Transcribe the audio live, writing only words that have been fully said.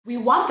we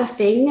want the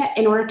thing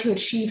in order to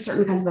achieve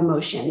certain kinds of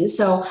emotions.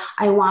 So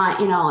I want,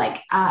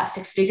 like a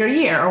 6-figure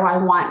year, or I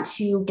want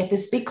to get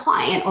this big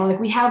client, or like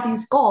we have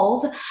these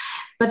goals,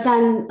 but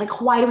then like,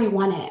 why do we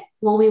want it?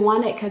 Well, we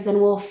want it because then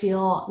we'll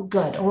feel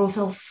good, or we'll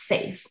feel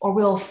safe, or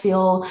we'll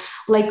feel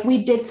like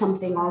we did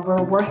something, or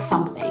we're worth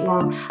something,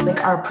 or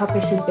like our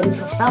purpose has been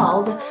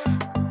fulfilled.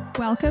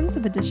 Welcome to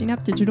the Dishing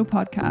Up Digital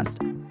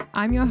podcast.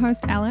 I'm your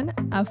host, Ellen,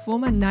 a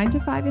former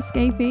 9-to-5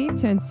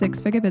 escapee turned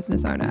 6-figure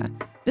business owner.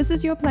 This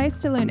is your place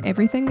to learn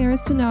everything there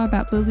is to know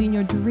about building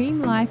your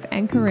dream life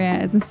and career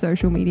as a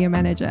social media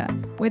manager.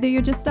 Whether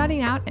you're just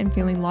starting out and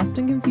feeling lost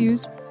and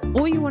confused,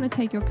 or you want to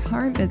take your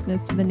current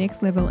business to the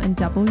next level and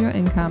double your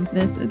income,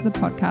 this is the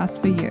podcast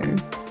for you.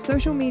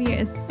 Social media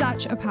is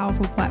such a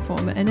powerful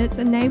platform, and it's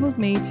enabled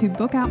me to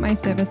book out my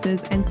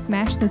services and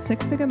smash the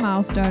 6-figure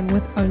milestone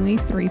with only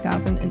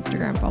 3,000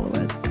 Instagram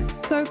followers.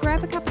 So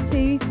grab a cup of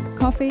tea,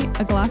 coffee,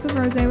 a glass of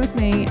rosé with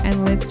me,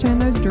 and let's turn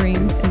those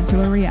dreams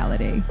into a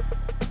reality.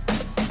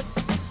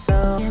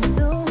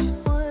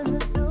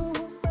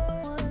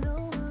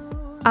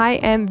 I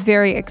am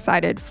very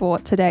excited for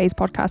today's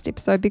podcast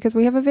episode because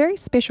we have a very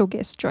special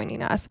guest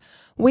joining us.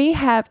 We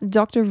have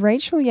Dr.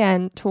 Rachel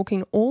Yan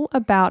talking all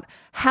about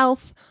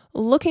health,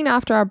 looking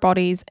after our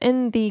bodies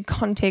in the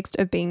context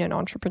of being an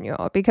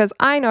entrepreneur, because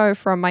I know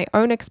from my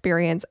own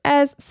experience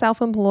as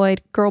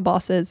self-employed girl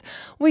bosses,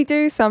 we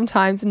do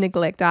sometimes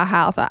neglect our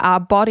health.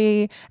 Our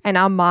body and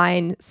our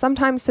mind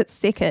sometimes sit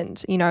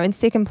second, in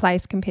second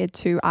place compared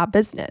to our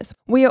business.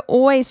 We are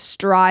always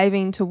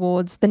striving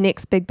towards the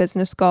next big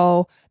business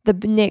goal, the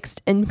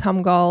next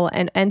income goal,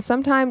 and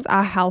sometimes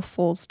our health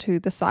falls to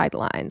the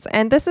sidelines.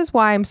 And this is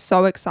why I'm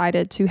so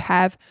excited to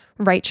have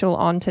Rachel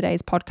on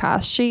today's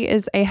podcast. She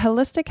is a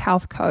holistic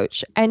health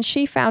coach, and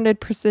she founded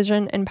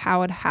Precision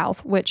Empowered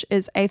Health, which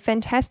is a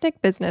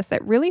fantastic business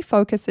that really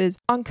focuses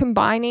on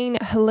combining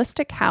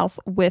holistic health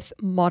with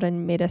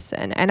modern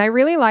medicine. And I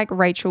really like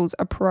Rachel's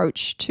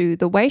approach to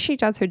the way she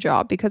does her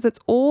job, because it's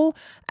all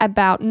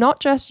about not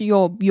just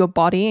your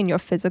body and your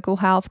physical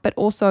health, but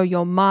also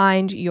your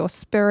mind, your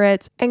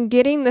spirit, and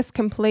getting this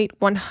complete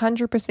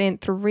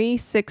 100%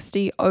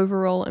 360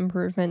 overall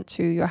improvement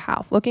to your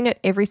health, looking at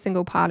every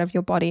single part of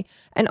your body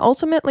and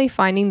ultimately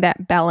finding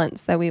that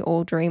balance that we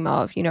all dream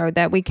of,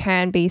 that we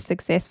can be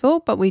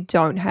successful, but we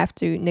don't have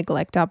to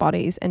neglect our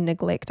bodies and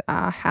neglect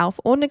our health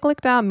or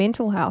neglect our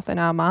mental health and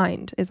our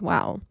mind as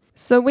well.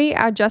 So we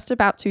are just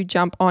about to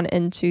jump on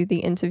into the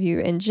interview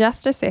in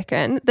just a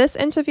second. This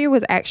interview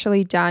was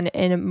actually done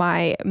in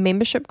my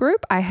membership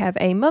group. I have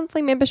a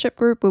monthly membership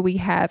group where we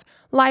have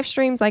live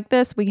streams like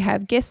this. We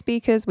have guest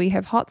speakers. We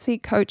have hot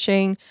seat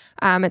coaching.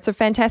 It's a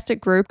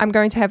fantastic group. I'm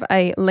going to have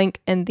a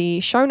link in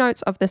the show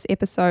notes of this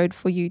episode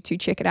for you to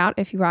check it out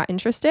if you are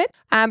interested.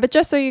 But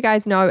just so you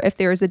guys know, if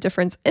there is a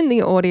difference in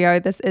the audio,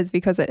 this is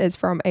because it is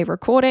from a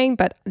recording,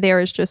 but there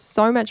is just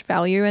so much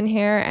value in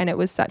here. And it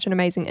was such an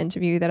amazing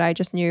interview that I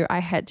just knew I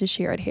had to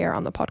share it here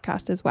on the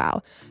podcast as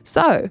well.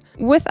 So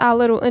with our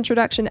little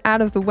introduction out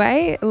of the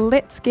way,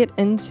 let's get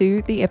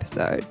into the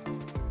episode.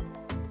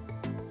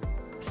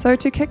 So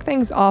to kick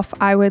things off,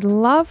 I would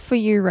love for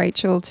you,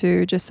 Rachel,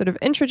 to just sort of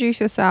introduce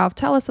yourself,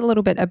 tell us a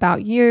little bit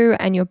about you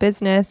and your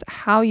business,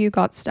 how you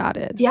got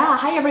started. Yeah.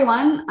 Hi,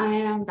 everyone. I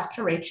am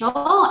Dr.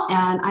 Rachel,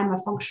 and I'm a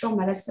functional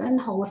medicine,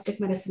 holistic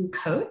medicine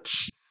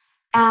coach.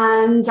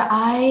 And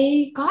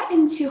I got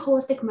into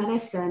holistic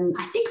medicine,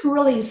 I think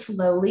really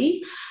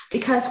slowly,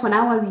 because when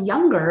I was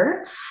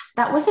younger,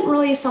 that wasn't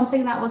really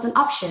something that was an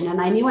option. And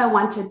I knew I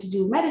wanted to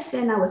do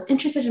medicine. I was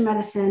interested in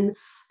medicine,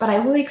 but I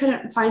really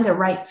couldn't find the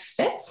right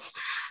fit.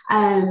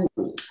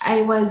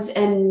 I was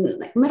in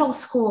middle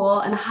school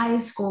and high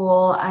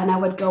school, and I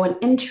would go and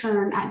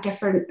intern at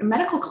different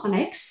medical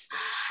clinics.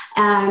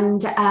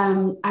 And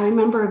I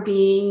remember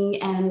being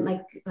in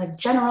like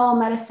general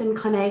medicine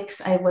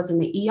clinics. I was in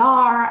the ER,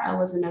 I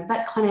was in a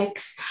vet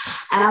clinics,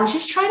 and I was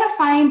just trying to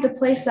find the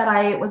place that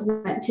I was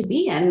meant to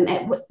be in.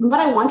 What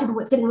I wanted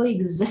didn't really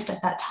exist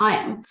at that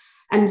time.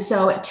 And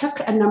so it took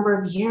a number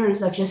of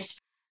years of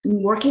just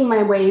working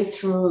my way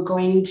through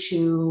going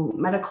to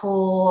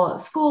medical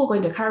school,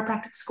 going to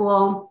chiropractic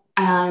school,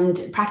 and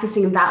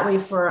practicing that way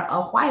for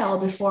a while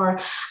before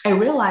I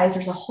realized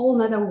there's a whole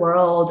nother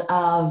world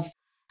of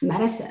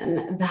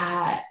medicine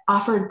that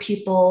offered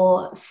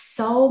people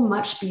so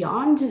much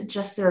beyond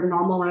just their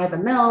normal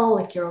run-of-the-mill,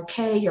 like you're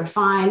okay, you're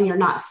fine, you're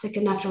not sick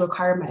enough to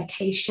require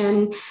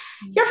medication,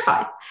 you're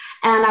fine.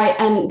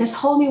 And this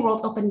whole new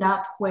world opened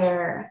up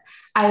where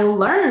I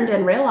learned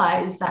and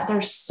realized that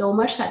there's so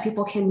much that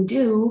people can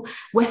do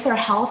with their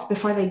health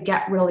before they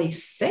get really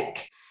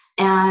sick.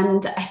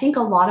 And I think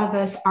a lot of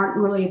us aren't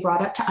really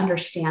brought up to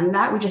understand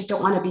that. We just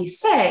don't want to be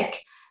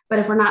sick. But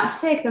if we're not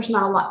sick, there's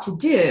not a lot to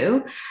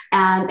do.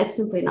 And it's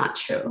simply not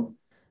true.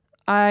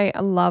 I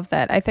love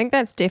that. I think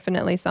that's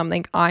definitely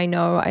something I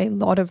know a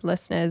lot of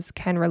listeners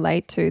can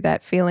relate to,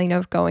 that feeling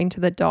of going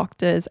to the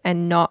doctors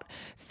and not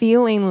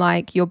feeling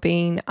like you're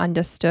being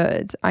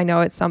understood. I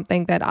know it's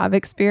something that I've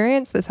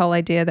experienced, this whole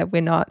idea that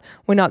we're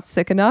not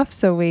sick enough,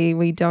 so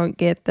we don't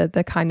get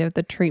the kind of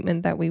the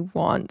treatment that we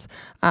want.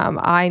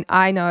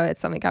 I know it's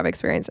something I've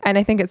experienced, and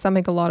I think it's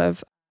something a lot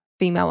of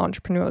female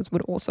entrepreneurs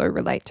would also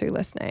relate to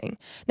listening.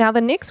 Now,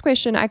 the next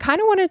question, I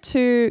kind of wanted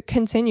to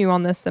continue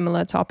on this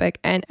similar topic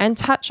and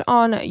touch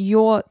on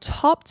your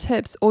top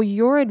tips or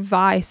your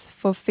advice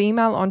for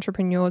female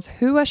entrepreneurs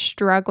who are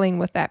struggling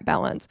with that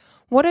balance.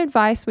 What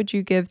advice would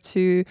you give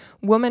to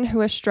women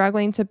who are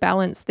struggling to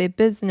balance their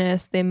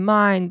business, their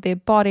mind, their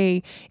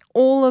body,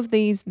 all of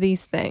these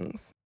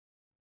things?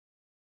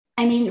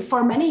 I mean,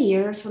 for many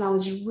years when I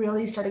was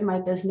really starting my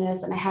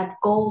business and I had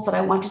goals that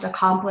I wanted to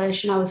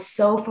accomplish, and I was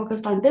so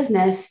focused on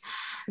business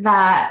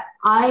that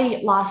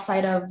I lost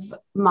sight of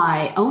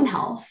my own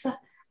health.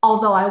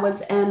 Although I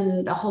was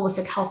in the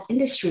holistic health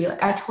industry,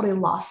 like I totally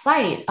lost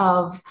sight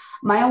of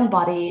my own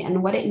body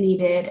and what it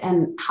needed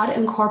and how to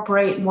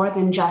incorporate more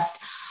than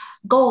just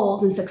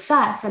goals and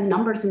success and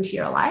numbers into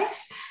your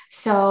life.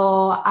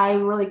 So I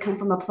really come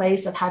from a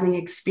place of having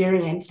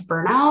experienced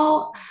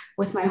burnout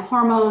with my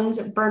hormones,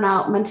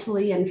 burnout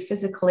mentally and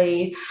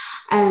physically.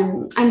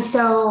 And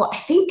so I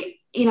think,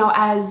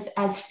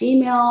 as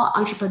female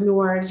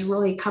entrepreneurs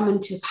really come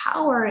into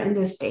power in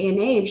this day and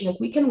age, like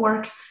we can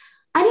work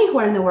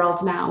anywhere in the world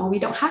now. We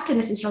don't have to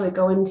necessarily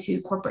go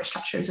into corporate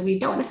structures, and we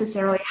don't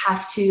necessarily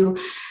have to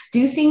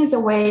do things the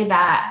way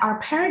that our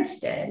parents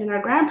did and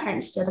our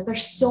grandparents did. Like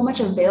there's so much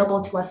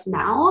available to us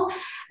now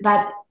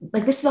that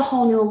like this is a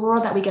whole new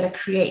world that we get to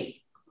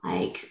create.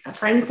 Like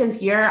for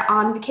instance, you're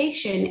on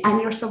vacation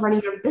and you're still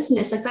running your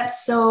business. Like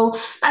that's so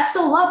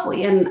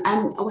lovely. And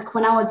like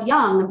when I was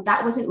young,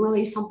 that wasn't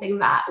really something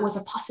that was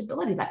a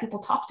possibility that people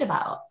talked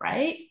about,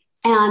 right?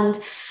 And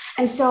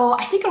so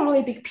I think a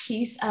really big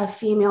piece of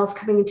females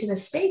coming into the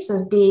space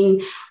of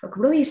being like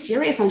really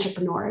serious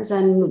entrepreneurs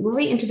and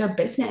really into their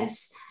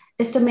business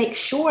is to make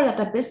sure that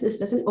the business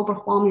doesn't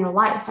overwhelm your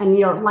life and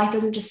your life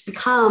doesn't just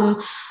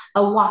become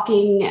a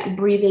walking,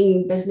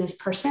 breathing business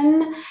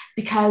person.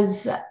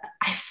 Because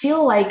I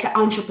feel like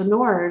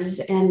entrepreneurs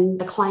and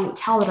the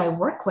clientele that I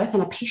work with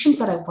and the patients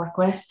that I work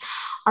with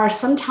are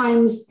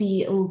sometimes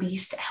the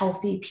least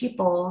healthy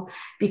people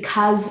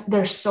because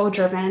they're so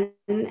driven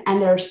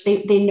and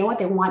they know what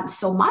they want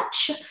so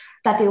much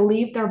that they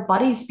leave their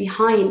bodies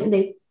behind and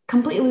they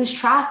completely lose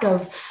track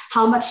of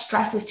how much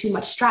stress is too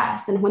much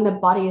stress and when the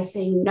body is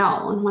saying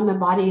no and when the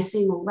body is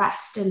saying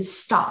rest and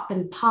stop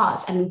and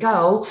pause and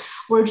go.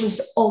 We're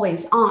just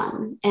always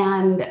on.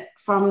 And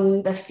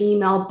from the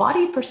female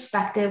body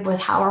perspective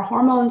with how our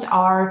hormones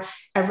are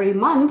every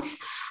month,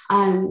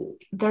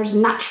 there's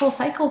natural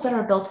cycles that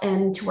are built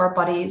into our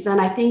bodies. And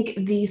I think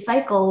these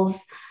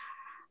cycles,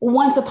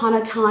 once upon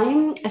a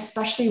time,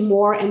 especially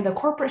more in the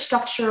corporate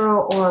structure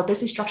or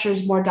business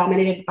structures more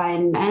dominated by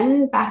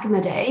men back in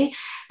the day,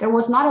 there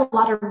was not a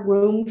lot of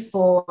room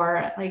for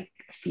like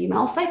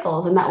female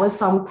cycles. And that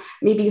was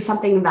maybe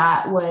something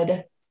that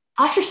would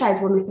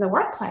ostracize women in the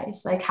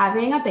workplace, like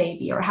having a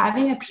baby or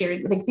having a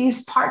period. Like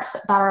these parts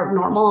that are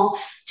normal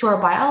to our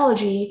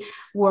biology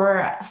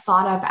were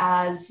thought of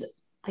as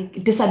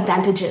like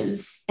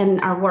disadvantages in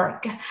our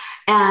work.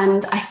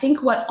 And I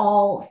think what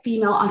all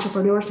female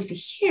entrepreneurs need to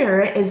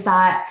hear is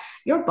that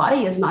your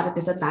body is not a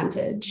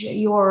disadvantage.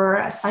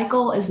 Your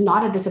cycle is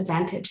not a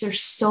disadvantage.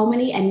 There's so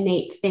many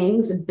innate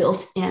things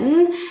built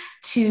in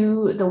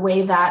to the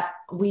way that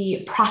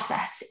we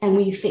process and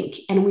we think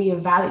and we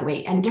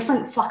evaluate and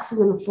different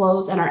fluxes and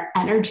flows in our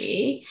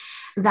energy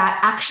that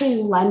actually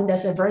lend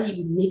us a very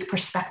unique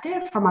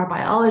perspective from our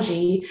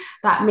biology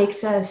that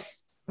makes us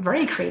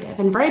very creative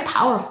and very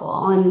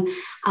powerful. And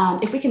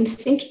if we can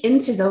sink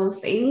into those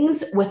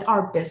things with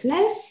our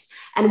business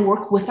and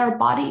work with our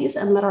bodies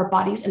and let our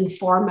bodies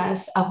inform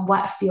us of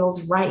what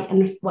feels right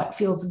and what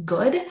feels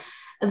good,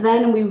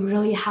 then we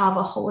really have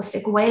a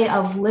holistic way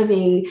of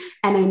living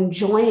and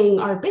enjoying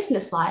our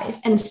business life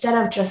instead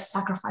of just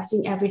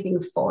sacrificing everything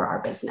for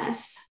our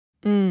business.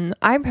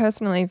 I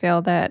personally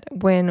feel that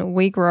when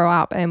we grow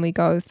up and we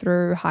go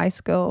through high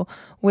school,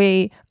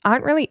 we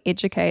aren't really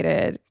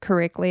educated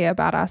correctly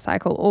about our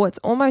cycle, or it's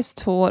almost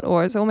taught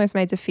or it's almost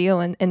made to feel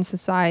in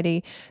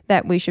society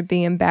that we should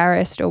be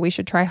embarrassed or we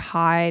should try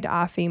hide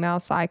our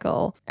female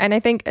cycle. And I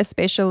think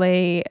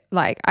especially,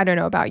 like, I don't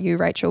know about you,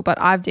 Rachel, but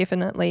I've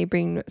definitely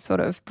been sort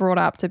of brought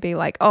up to be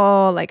like,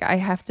 oh, like I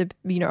have to,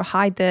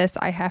 hide this.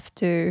 I have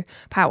to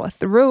power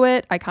through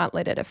it. I can't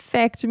let it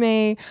affect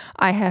me.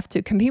 I have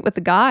to compete with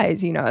the guys.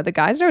 The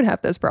guys don't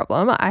have this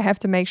problem. I have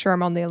to make sure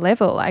I'm on their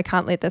level. I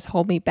can't let this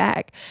hold me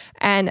back.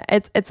 And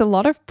it's a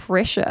lot of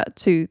pressure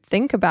to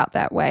think about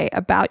that way,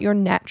 about your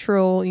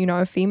natural,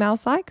 female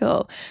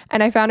cycle.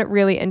 And I found it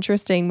really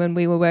interesting when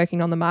we were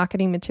working on the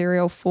marketing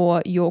material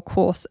for your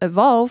course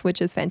Evolve,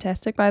 which is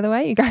fantastic, by the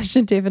way. You guys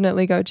should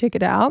definitely go check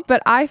it out.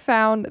 But I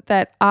found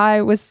that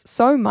I was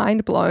so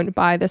mind blown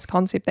by this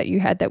concept that you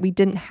had, that we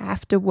didn't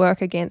have to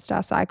work against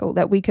our cycle,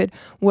 that we could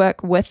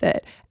work with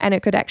it and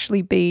it could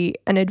actually be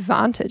an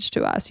advantage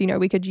to us.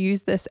 We could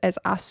use this as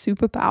our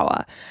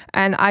superpower.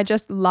 And I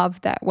just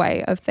love that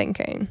way of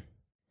thinking.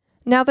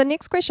 Now, the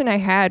next question I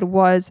had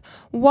was,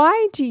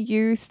 why do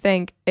you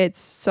think it's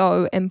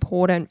so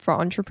important for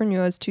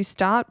entrepreneurs to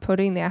start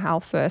putting their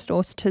health first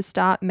or to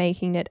start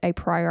making it a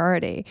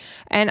priority?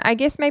 And I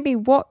guess maybe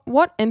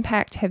what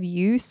impact have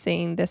you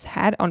seen this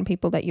had on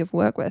people that you've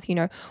worked with? You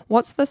know,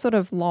 what's the sort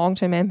of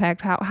long-term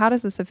impact? How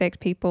does this affect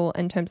people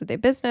in terms of their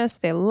business,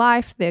 their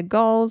life, their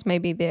goals,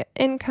 maybe their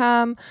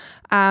income?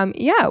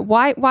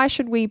 Why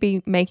should we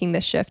be making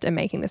this shift and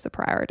making this a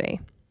priority?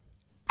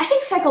 I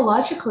think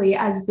psychologically,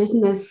 as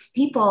business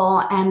people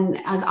and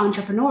as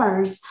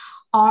entrepreneurs,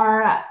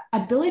 our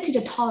ability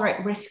to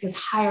tolerate risk is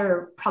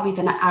higher probably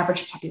than an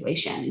average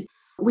population.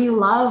 We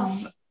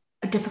love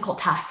difficult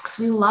tasks.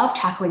 We love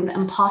tackling the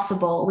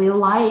impossible. We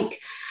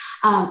like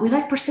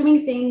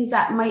pursuing things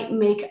that might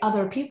make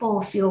other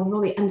people feel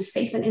really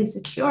unsafe and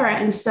insecure.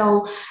 And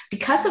so,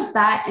 because of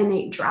that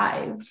innate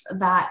drive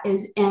that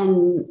is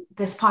in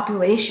this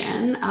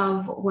population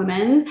of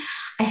women,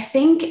 I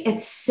think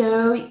it's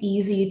so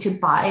easy to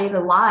buy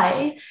the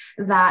lie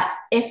that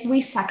if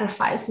we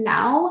sacrifice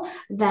now,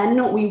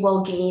 then we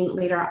will gain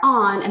later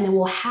on, and then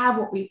we'll have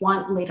what we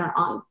want later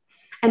on.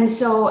 And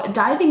so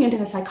diving into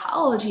the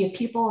psychology of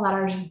people that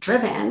are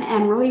driven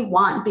and really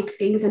want big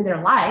things in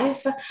their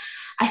life,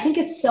 I think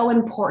it's so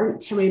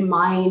important to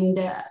remind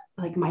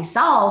like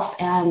myself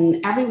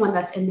and everyone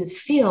that's in this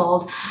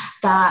field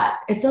that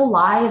it's a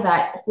lie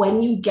that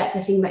when you get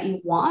the thing that you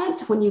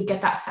want, when you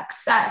get that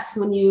success,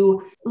 when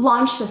you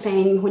launch the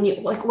thing, when you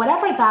like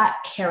whatever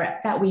that carrot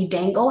that we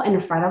dangle in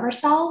front of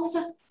ourselves,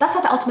 that's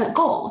not the ultimate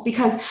goal,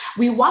 because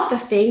we want the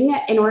thing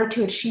in order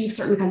to achieve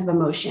certain kinds of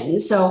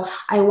emotions. So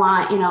I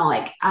want,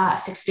 like a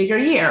 6-figure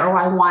year, or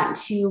I want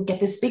to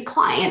get this big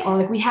client, or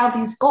like we have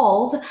these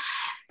goals.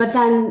 But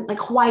then,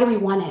 like, why do we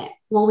want it?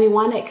 Well, we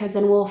want it because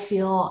then we'll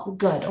feel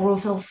good, or we'll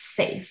feel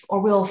safe,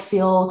 or we'll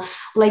feel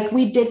like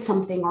we did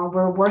something, or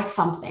we're worth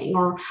something,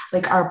 or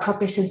like our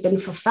purpose has been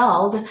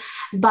fulfilled.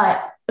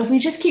 But if we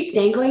just keep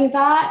dangling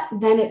that,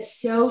 then it's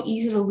so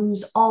easy to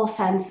lose all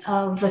sense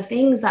of the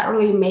things that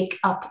really make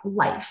up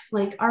life,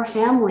 like our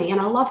family and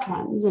our loved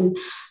ones, and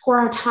where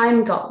our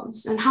time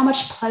goes, and how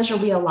much pleasure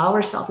we allow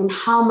ourselves, and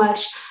how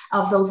much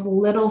of those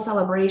little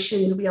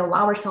celebrations we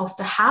allow ourselves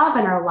to have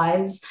in our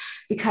lives.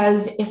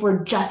 Because if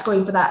we're just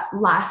going for that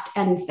last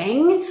end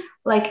thing,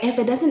 like if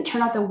it doesn't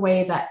turn out the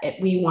way that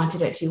we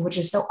wanted it to, which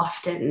is so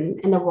often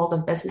in the world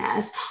of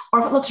business, or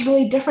if it looks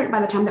really different by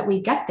the time that we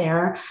get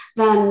there,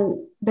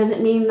 then does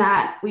it mean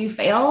that we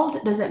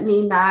failed? Does it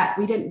mean that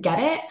we didn't get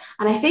it?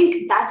 And I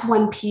think that's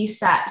one piece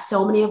that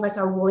so many of us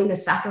are willing to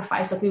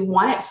sacrifice. Like we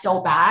want it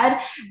so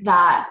bad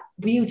that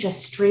we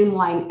just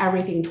streamline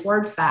everything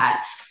towards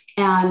that.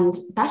 And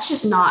that's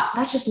just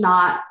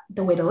not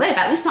the way to live,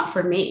 at least not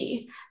for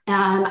me.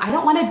 And I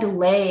don't want to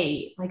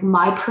delay like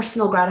my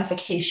personal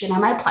gratification and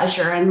my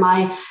pleasure and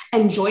my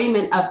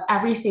enjoyment of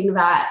everything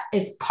that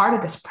is part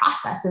of this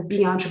process of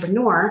being an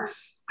entrepreneur.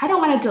 I don't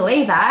want to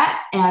delay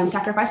that and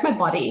sacrifice my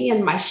body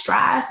and my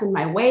stress and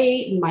my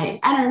weight and my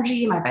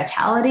energy, my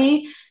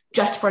vitality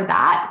just for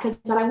that, because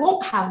then I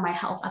won't have my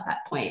health at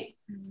that point.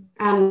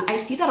 And I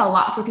see that a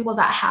lot for people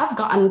that have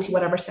gotten to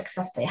whatever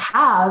success they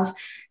have,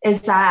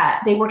 is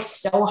that they worked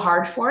so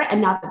hard for it. And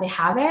now that they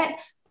have it,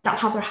 they don't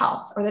have their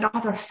health, or they don't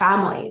have their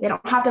family. They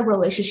don't have the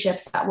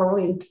relationships that were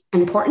really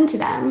important to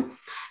them.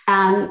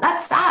 And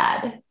that's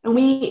sad. And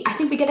I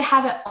think we get to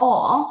have it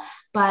all,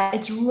 but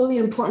it's really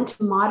important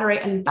to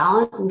moderate and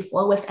balance and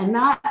flow within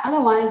that.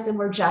 Otherwise, then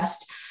we're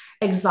just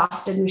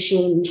exhausted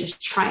machines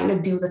just trying to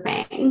do the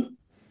thing.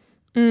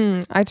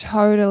 I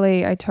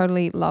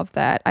totally love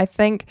that. I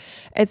think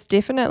it's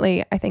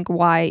definitely,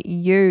 why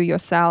you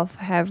yourself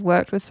have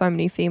worked with so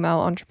many female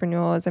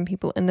entrepreneurs and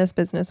people in this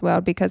business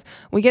world, because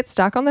we get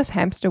stuck on this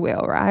hamster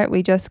wheel, right?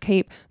 We just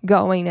keep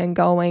going and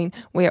going.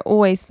 We're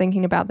always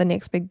thinking about the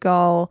next big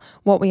goal,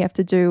 what we have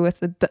to do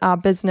with our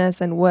business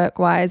and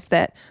work-wise,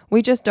 that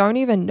we just don't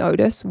even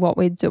notice what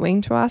we're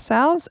doing to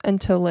ourselves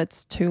until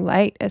it's too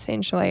late,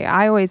 essentially.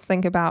 I always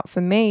think about,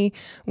 for me,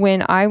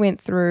 when I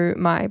went through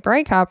my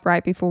breakup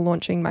right before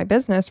launching my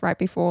business, right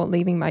before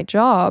leaving my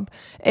job,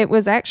 it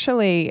was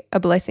actually a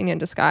blessing in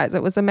disguise.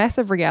 It was a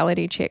massive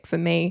reality check for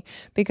me,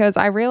 because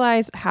I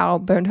realized how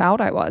burnt out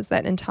I was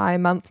that entire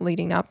month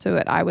leading up to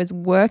it. I was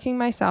working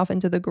myself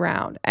into the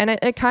ground, and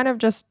it kind of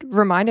just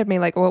reminded me,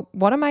 like, well,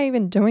 what am I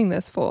even doing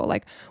this for?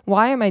 Like,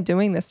 why am I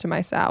doing this to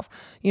myself?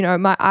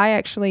 I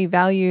actually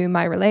value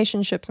my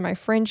relationships, my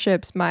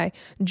friendships, my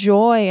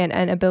joy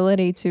and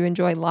ability to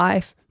enjoy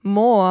life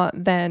more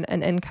than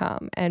an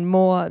income and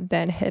more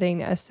than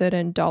hitting a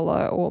certain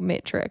dollar or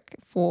metric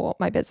for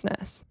my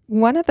business.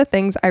 One of the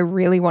things I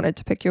really wanted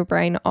to pick your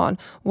brain on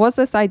was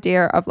this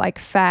idea of like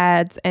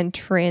fads and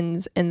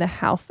trends in the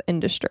health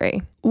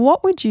industry.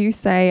 What would you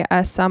say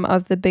are some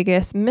of the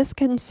biggest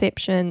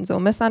misconceptions or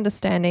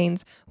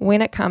misunderstandings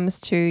when it comes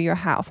to your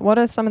health? What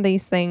are some of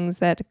these things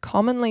that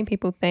commonly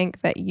people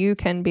think that you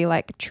can be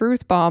like,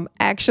 truth bomb,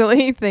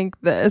 actually think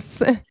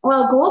this?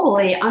 Well,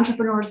 globally,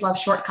 entrepreneurs love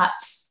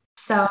shortcuts.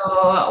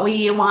 So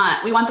we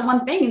want the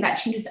one thing that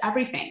changes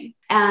everything.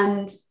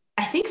 And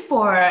I think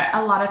for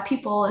a lot of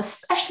people,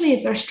 especially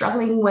if they're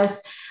struggling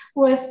with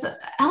with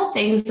health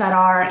things that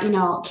are,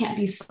 can't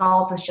be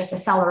solved with just a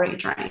celery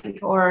drink,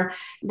 or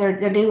they're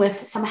dealing with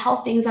some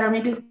health things that are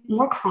maybe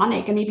more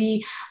chronic and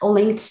maybe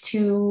linked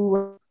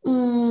to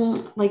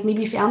like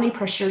maybe family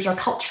pressures or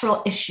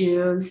cultural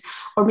issues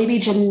or maybe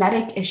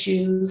genetic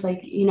issues.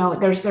 Like,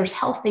 there's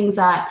health things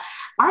that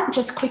aren't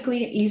just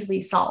quickly and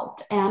easily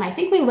solved. And I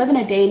think we live in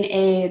a day and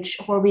age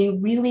where we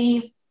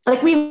really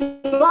like we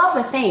love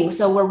the thing.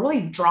 So we're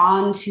really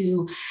drawn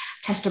to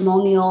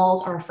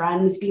testimonials or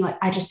friends being like,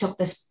 I just took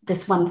this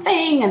one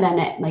thing and then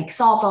it like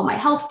solved all my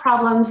health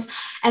problems.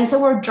 And so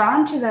we're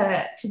drawn to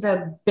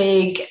the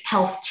big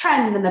health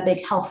trend and the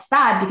big health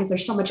fad because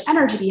there's so much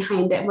energy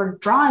behind it. We're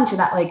drawn to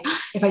that, like,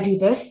 if I do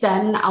this,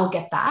 then I'll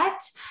get that.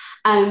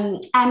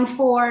 And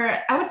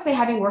I would say,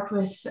 having worked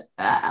with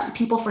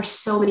people for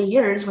so many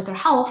years with their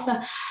health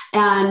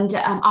and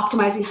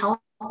optimizing health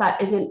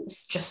that isn't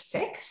just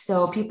sick.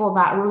 So people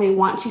that really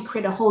want to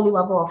create a whole new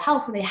level of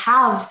health where they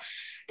have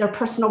their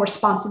personal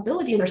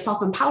responsibility and their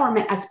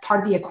self-empowerment as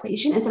part of the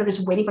equation instead of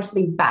just waiting for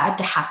something bad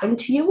to happen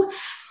to you.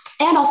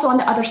 And also on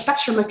the other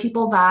spectrum of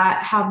people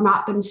that have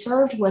not been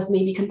served with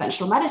maybe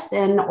conventional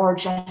medicine or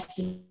just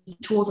the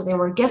tools that they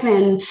were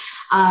given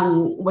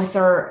with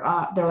their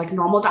like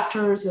normal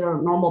doctors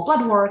or normal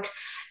blood work.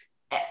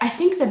 I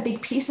think the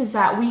big piece is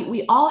that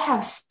we all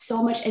have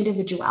so much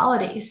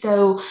individuality.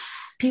 So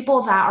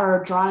people that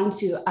are drawn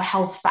to a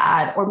health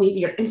fad or maybe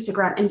your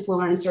Instagram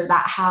influencer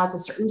that has a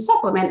certain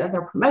supplement that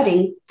they're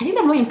promoting, I think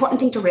the really important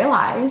thing to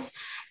realize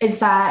is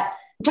that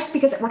just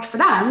because it worked for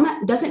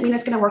them doesn't mean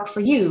it's going to work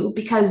for you,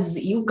 because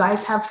you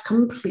guys have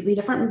completely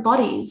different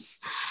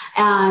bodies.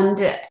 And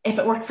if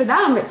it worked for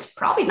them, it's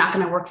probably not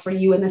going to work for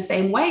you in the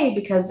same way,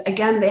 because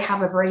again, they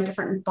have a very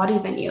different body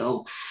than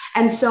you.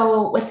 And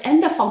so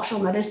within the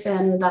functional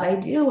medicine that I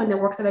do and the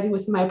work that I do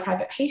with my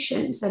private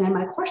patients and in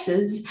my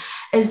courses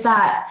is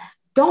that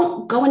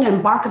don't go and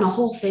embark on a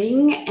whole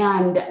thing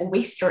and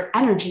waste your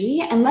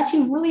energy unless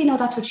you really know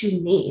that's what you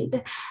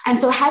need. And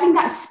so having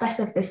that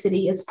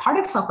specificity is part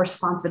of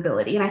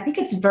self-responsibility. And I think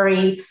it's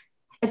very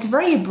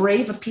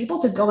brave of people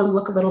to go and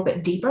look a little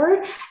bit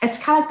deeper.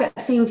 It's kind of like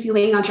that same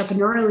feeling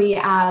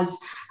entrepreneurially as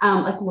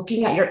like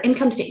looking at your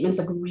income statements,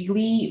 like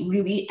really,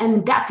 really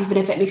in depth, even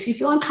if it makes you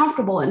feel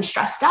uncomfortable and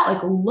stressed out,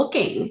 like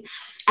looking.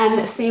 And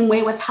the same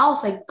way with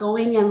health, like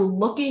going and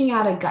looking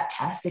at a gut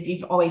test. If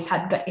you've always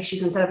had gut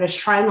issues, instead of just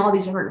trying all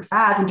these different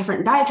fads and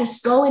different diets,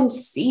 just go and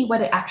see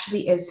what it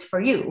actually is for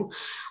you.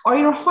 Or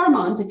your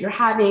hormones, if you're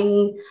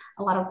having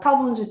a lot of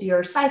problems with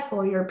your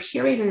cycle, your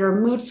period, or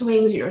your mood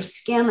swings, or your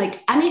skin,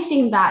 like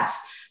anything that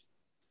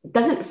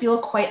doesn't feel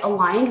quite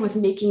aligned with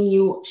making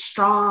you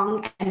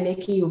strong and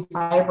making you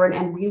vibrant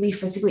and really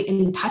physically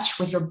in touch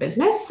with your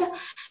business,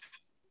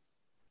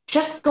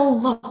 just go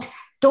look.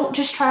 Don't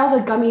just try all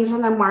the gummies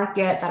on the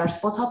market that are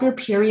supposed to help your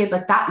period.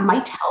 Like that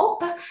might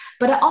help,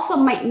 but it also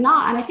might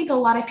not. And I think a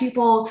lot of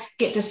people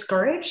get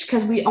discouraged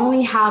because we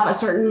only have a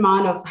certain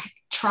amount of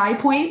try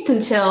points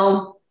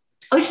until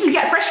we just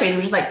get frustrated.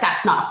 We're just like,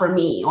 that's not for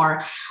me.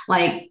 Or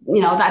like,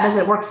 that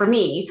doesn't work for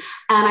me.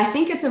 And I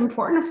think it's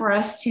important for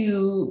us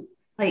to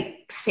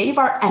like save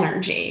our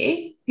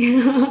energy,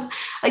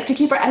 like to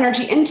keep our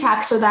energy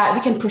intact so that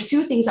we can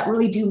pursue things that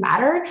really do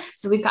matter.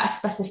 So we've got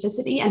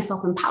specificity and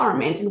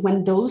self-empowerment. And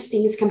when those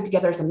things come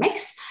together as a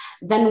mix,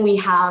 then we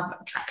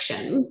have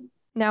traction.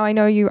 Now, I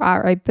know you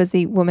are a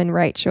busy woman,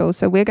 Rachel,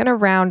 so we're going to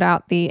round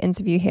out the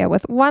interview here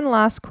with one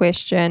last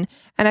question.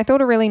 And I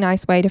thought a really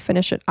nice way to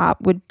finish it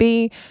up would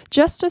be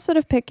just to sort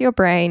of pick your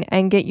brain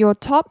and get your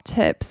top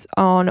tips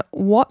on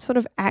what sort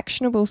of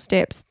actionable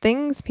steps,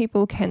 things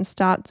people can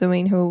start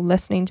doing who are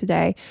listening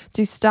today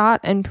to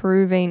start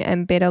improving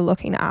and better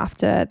looking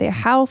after their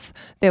health,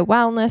 their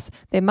wellness,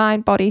 their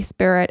mind, body,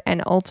 spirit,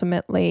 and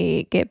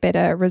ultimately get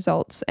better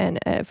results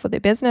for their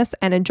business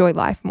and enjoy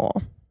life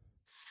more.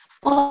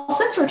 Well,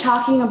 since we're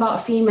talking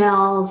about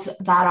females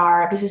that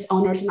are business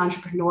owners and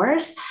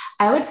entrepreneurs,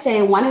 I would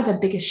say one of the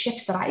biggest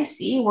shifts that I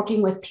see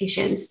working with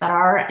patients that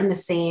are in the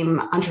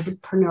same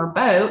entrepreneur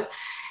boat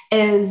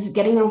is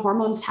getting their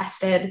hormones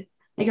tested,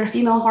 like your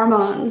female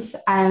hormones.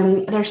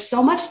 There's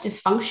so much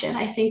dysfunction,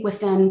 I think,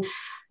 within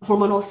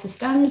hormonal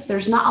systems.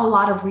 There's not a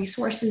lot of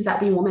resources that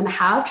we women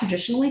have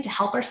traditionally to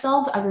help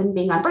ourselves other than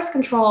being on birth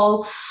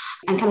control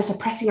and kind of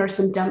suppressing our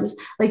symptoms.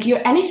 Like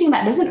anything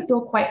that doesn't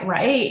feel quite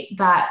right,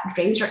 that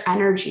drains your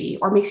energy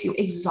or makes you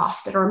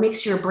exhausted or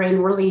makes your brain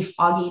really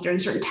foggy during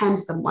certain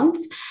times of the month.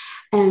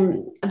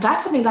 And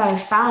that's something that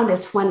I've found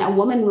is when a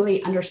woman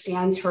really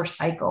understands her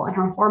cycle and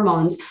her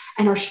hormones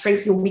and her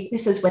strengths and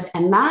weaknesses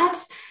within that,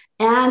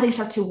 and they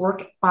start to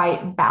work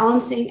by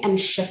balancing and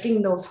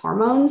shifting those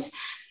hormones,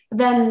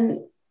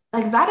 then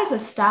like that is a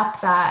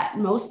step that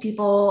most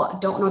people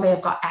don't know they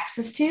have got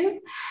access to,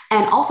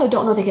 and also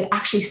don't know they could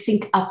actually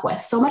sync up with.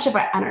 So much of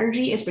our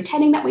energy is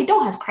pretending that we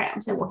don't have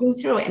cramps and working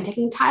through it and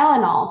taking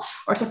Tylenol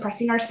or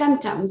suppressing our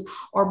symptoms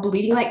or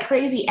bleeding like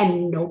crazy.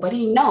 And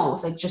nobody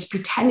knows, like just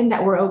pretending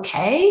that we're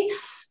okay.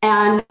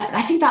 And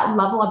I think that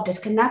level of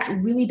disconnect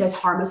really does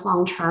harm us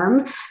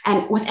long-term.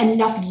 And with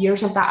enough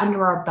years of that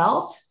under our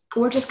belt,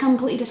 we're just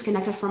completely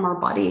disconnected from our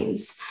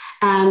bodies.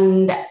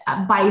 And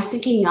by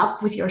syncing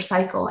up with your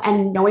cycle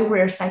and knowing where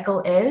your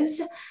cycle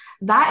is,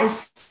 that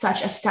is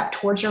such a step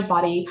towards your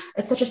body.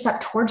 It's such a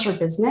step towards your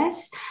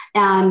business.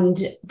 And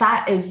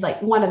that is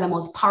like one of the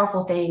most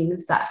powerful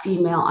things that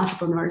female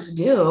entrepreneurs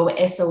do,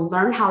 is to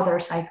learn how their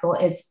cycle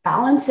is,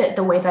 balance it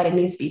the way that it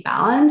needs to be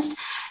balanced,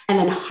 and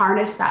then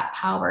harness that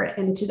power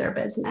into their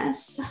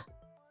business.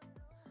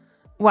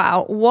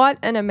 Wow, what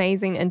an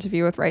amazing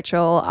interview with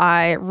Rachel.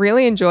 I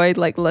really enjoyed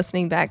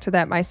listening back to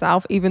that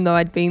myself, even though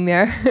I'd been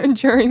there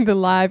during the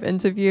live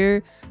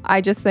interview.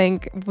 I just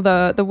think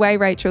the way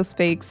Rachel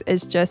speaks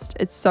is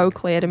it's so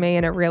clear to me,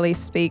 and it really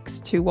speaks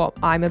to what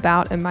I'm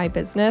about in my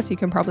business. You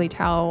can probably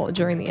tell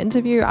during the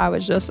interview, I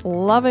was just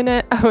loving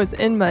it. I was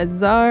in my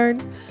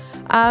zone.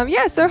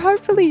 So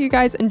hopefully you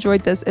guys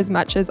enjoyed this as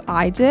much as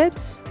I did.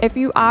 If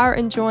you are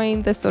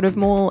enjoying this sort of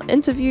more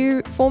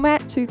interview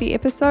format to the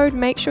episode,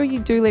 make sure you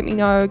do let me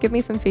know, give me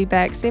some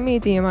feedback, send me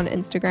a DM on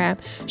Instagram,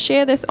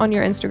 share this on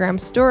your Instagram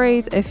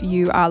stories if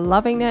you are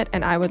loving it,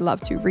 and I would love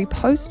to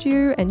repost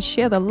you and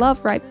share the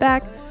love right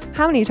back.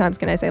 How many times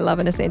can I say love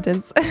in a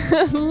sentence?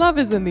 Love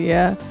is in the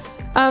air.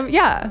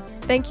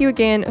 Thank you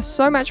again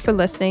so much for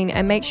listening,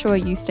 and make sure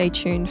you stay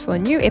tuned for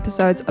new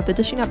episodes of the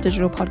Dishing Up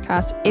Digital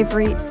podcast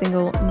every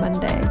single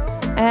Monday.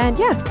 And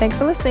thanks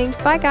for listening.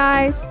 Bye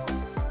guys.